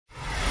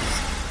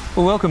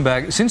Well, welcome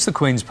back. Since the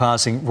Queen's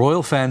passing,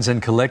 royal fans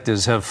and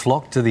collectors have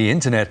flocked to the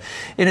internet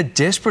in a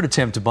desperate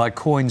attempt to buy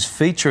coins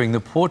featuring the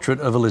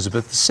portrait of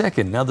Elizabeth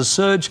II. Now, the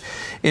surge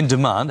in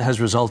demand has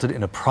resulted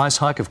in a price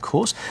hike, of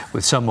course,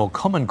 with some more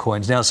common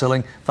coins now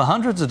selling for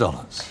hundreds of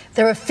dollars.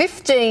 There are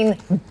 15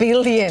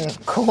 billion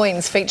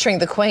coins featuring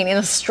the Queen in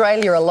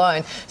Australia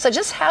alone. So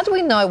just how do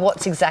we know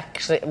what is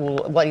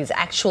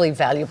actually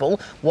valuable,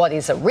 what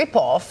is a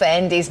rip-off,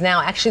 and is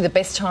now actually the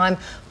best time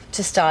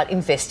to start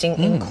investing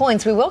in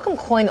coins? We welcome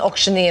coin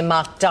auctioneer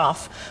Mark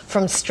Duff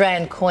from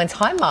Strand Coins.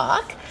 Hi,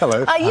 Mark.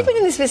 Hello. You've been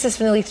in this business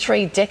for nearly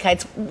 3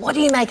 decades. What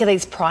do you make of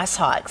these price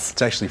hikes?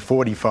 It's actually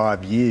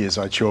 45 years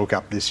I chalk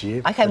up this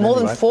year. Okay, more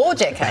than 4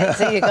 decades.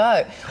 There you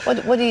go.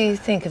 What do you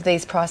think of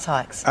these price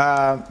hikes?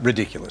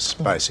 Ridiculous,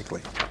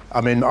 basically.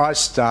 I mean, I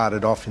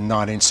started off in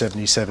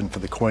 1977 for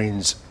the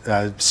Queen's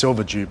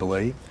Silver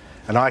Jubilee,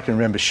 and I can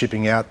remember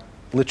shipping out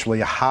literally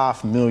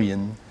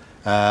 500,000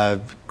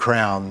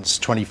 crowns,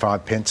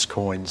 25 pence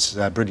coins,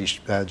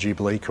 British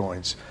Jubilee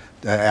coins,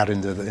 out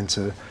into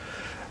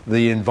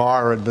the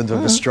environment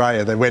of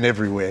Australia. They went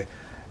everywhere.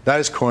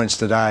 Those coins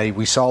today,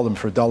 we sold them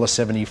for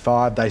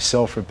 $1.75. They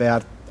sell for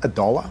about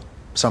 $1,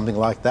 something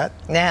like that.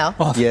 Now?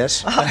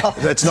 Yes.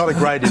 That's not a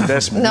great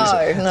investment, No,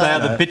 is it? no. They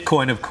are the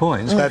Bitcoin of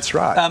coins. That's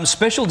right.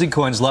 Specialty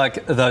coins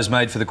like those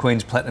made for the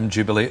Queen's Platinum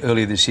Jubilee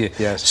earlier this year,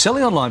 yes,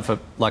 selling online for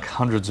like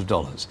hundreds of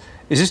dollars.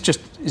 Is this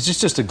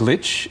just a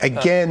glitch?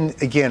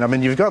 Again, I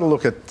mean, you've got to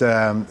look at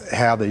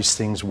how these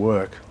things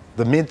work.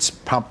 The mints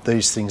pump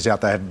these things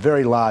out. They have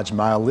very large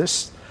mail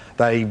lists.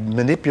 They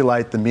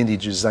manipulate the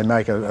mintages. They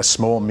make a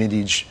small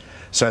mintage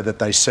so that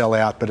they sell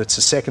out, but it's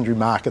a secondary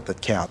market that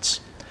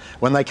counts.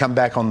 When they come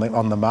back on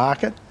the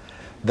market,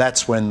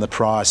 that's when the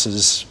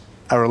prices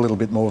are a little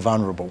bit more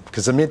vulnerable,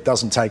 because the mint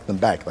doesn't take them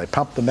back. They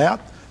pump them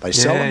out, they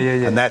sell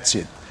them, and that's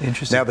it.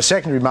 Interesting. Now, the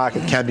secondary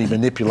market can be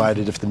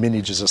manipulated if the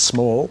mintages are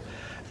small,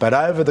 but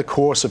over the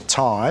course of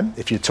time,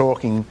 if you're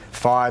talking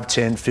 5,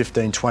 10,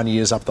 15, 20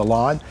 years up the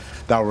line,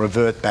 they'll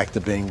revert back to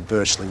being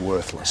virtually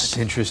worthless. That's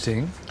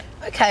interesting.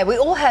 Okay, we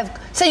all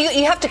have... So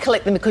you have to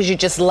collect them because you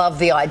just love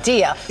the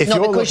idea,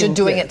 not because you're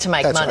doing it to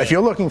make money. Right. If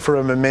you're looking for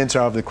a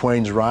memento of the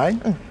Queen's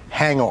reign,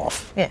 hang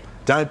off. Yeah.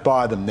 Don't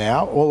buy them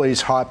now. All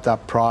these hyped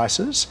up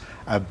prices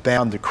are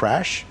bound to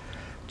crash.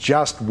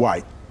 Just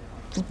wait.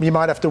 You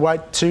might have to wait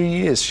 2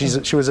 years.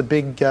 She was a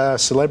big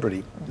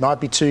celebrity.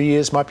 Might be 2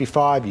 years, might be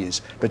 5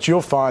 years. But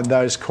you'll find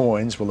those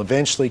coins will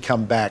eventually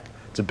come back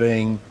to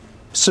being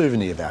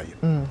souvenir value,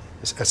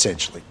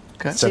 essentially.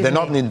 Okay. So they're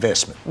not an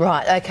investment.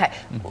 Right, okay.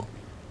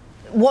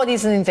 What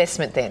is an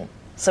investment then?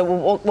 So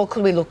what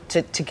could we look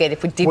to get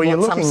if we did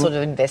want some sort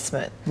of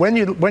investment? When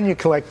you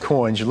collect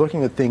coins, you're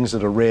looking at things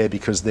that are rare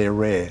because they're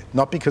rare,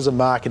 not because a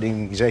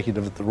marketing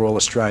executive at the Royal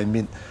Australian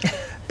Mint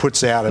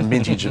puts out a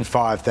mintage at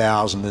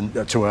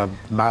 5,000 to a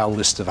mail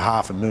list of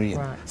 500,000.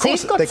 Right. Of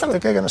course, they're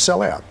going to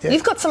sell out. Yeah.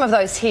 You've got some of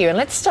those here, and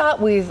let's start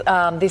with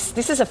this.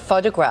 This is a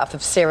photograph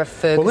of Sarah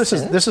Ferguson.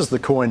 Well, this is the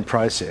coin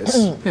process.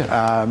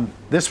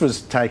 This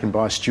was taken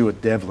by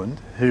Stuart Devlin,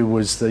 who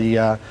was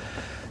the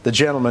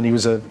gentleman. He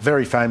was a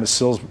very famous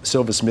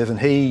silversmith, and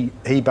he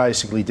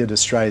basically did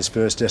Australia's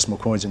first decimal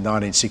coins in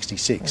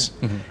 1966.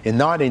 In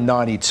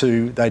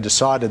 1992, they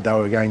decided they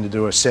were going to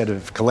do a set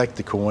of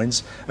collector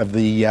coins of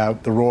the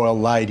royal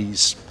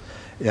ladies,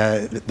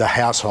 the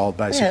household,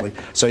 basically.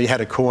 Yeah. So you had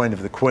a coin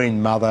of the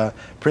Queen Mother,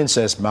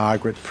 Princess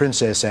Margaret,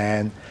 Princess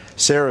Anne,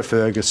 Sarah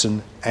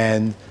Ferguson,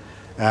 and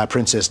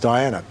Princess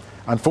Diana.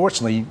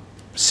 Unfortunately,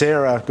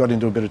 Sarah got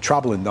into a bit of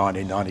trouble in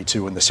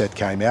 1992 when the set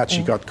came out.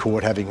 She got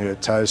caught having her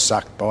toes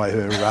sucked by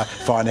her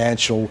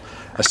financial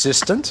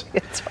assistant.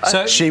 That's right.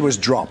 So she was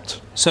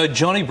dropped. So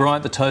Johnny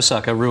Bryant, the toe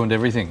sucker, ruined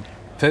everything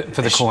for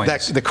the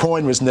coins. The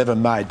coin was never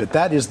made, but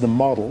that is the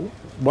model.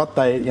 What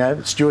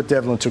Stuart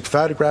Devlin took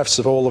photographs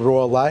of all the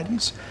royal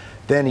ladies.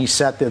 Then he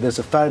sat there. There's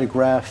a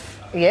photograph.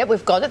 Yeah,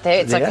 we've got it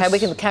there. It's okay.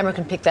 The camera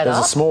can pick that up.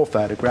 There's a small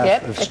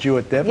photograph of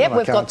Stuart Devlin. Yep,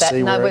 we've got that.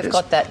 No, we've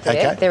got that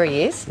there. Okay. There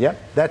he is.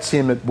 Yep, that's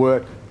him at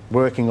work,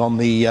 working on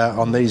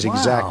these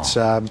exact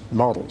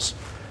models.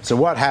 So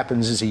what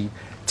happens is he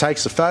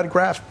takes a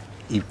photograph,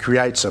 he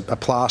creates a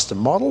plaster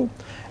model,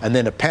 and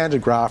then a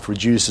pantograph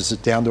reduces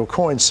it down to a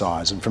coin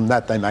size, and from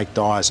that they make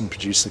dies and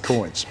produce the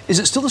coins. Is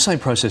it still the same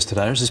process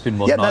today, or has this been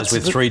modernised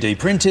with 3D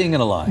printing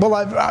and alike? Well,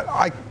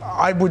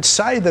 I would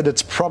say that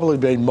it's probably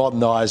been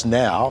modernised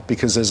now,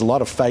 because there's a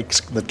lot of fakes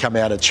that come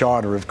out of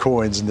China of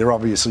coins, and they're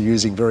obviously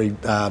using very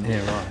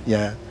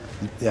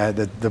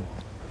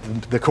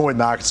the coin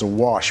market's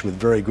awash with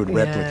very good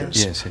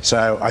replicas. Yes.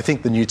 So I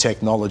think the new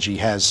technology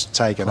has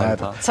taken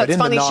over. So it's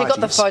funny, she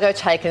got the photo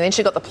taken and then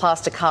she got the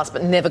plaster cast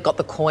but never got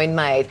the coin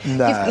made.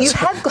 No. You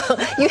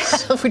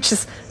have, which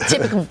is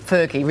typical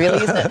Fergie,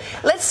 really, isn't it?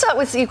 Let's start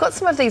with, you've got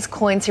some of these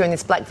coins here in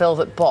this black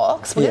velvet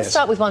box. We're going to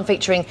start with one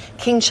featuring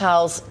King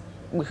Charles,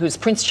 who's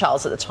Prince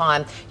Charles at the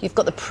time. You've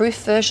got the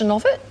proof version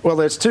of it? Well,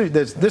 there's two.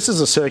 This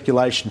is a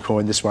circulation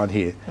coin, this one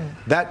here.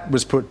 That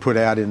was put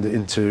out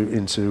into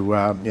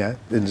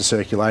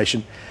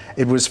circulation.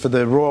 It was for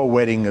the royal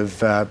wedding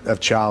of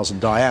Charles and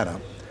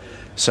Diana.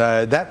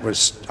 So that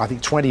was, I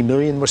think 20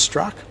 million was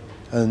struck.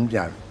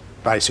 and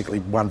basically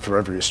one for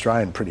every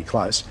Australian, pretty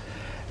close.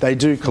 They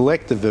do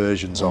collector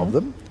versions of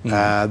them.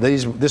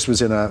 This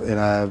was in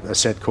a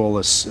set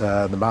called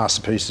the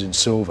Masterpieces in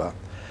Silver,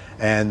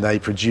 and they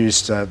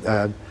produced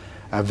a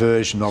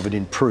version of it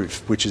in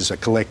proof, which is a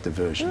collector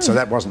version. So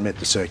that wasn't meant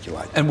to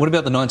circulate. And what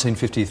about the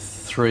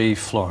 1953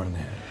 florin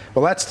there?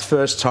 Well, that's the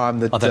first time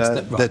that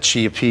right. that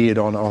she appeared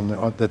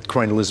on that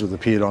Queen Elizabeth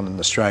appeared on an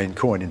Australian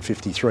coin in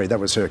 '53. That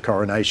was her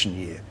coronation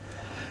year.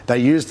 They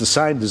used the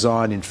same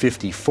design in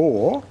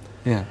 '54,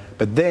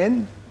 but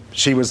then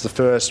she was the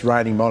first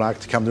reigning monarch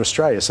to come to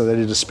Australia, so they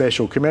did a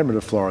special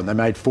commemorative florin. They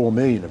made 4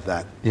 million of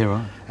that. Yeah,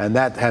 right. And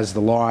that has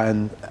the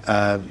lion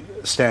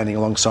standing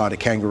alongside a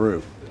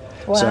kangaroo.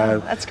 Wow, so,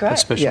 that's great.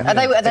 That's special.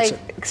 Are they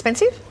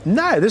expensive?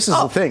 No, this is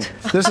the thing.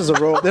 This is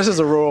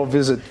a Royal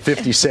Visit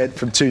 50 cent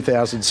from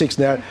 2006.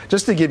 Now,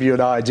 just to give you an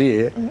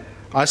idea,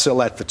 I sell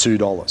that for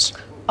 $2.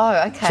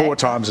 Oh, okay. 4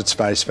 times its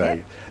face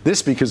value.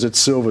 This, because it's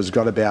silver's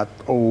got about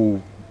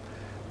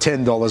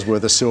 $10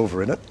 worth of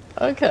silver in it.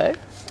 Okay.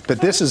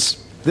 But this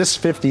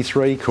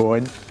 53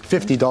 coin,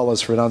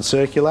 $50 for an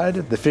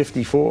uncirculated. The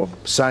 54,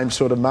 same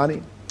sort of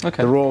money.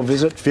 Okay. The Royal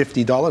Visit,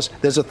 $50.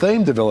 There's a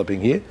theme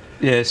developing here.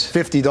 Yes.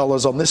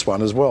 $50 on this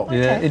one as well.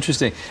 Yeah,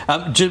 interesting.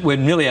 We're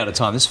nearly out of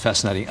time. This is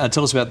fascinating.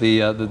 Tell us about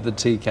the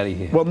tea caddy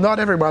here. Well, not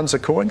everyone's a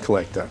coin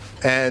collector.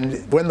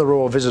 And when the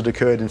Royal Visit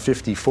occurred in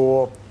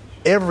 '54,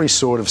 every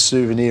sort of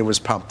souvenir was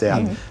pumped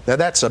out. Now,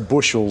 that's a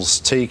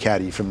Bushells tea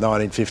caddy from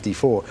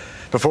 1954.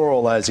 Before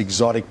all those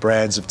exotic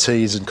brands of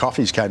teas and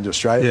coffees came to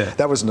Australia,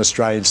 that was an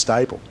Australian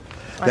staple.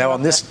 Now,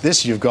 on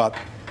this you've got,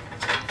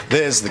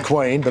 there's the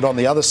Queen, but on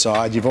the other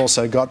side, you've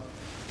also got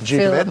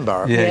Duke of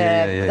Edinburgh.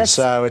 Yeah.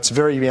 So it's a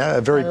very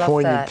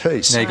poignant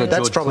piece. Now you've got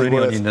that's George probably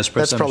Clooney on your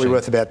Nespresso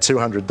worth about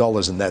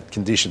 $200 in that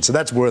condition. So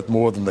that's worth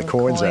more than the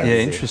coins out Yeah, there.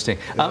 interesting.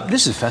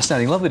 This is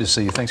fascinating. Lovely to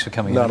see you. Thanks for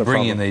coming Not and a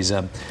bringing in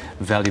problem.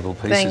 these valuable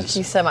pieces. Thank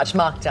you so much,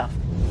 Mark Duff.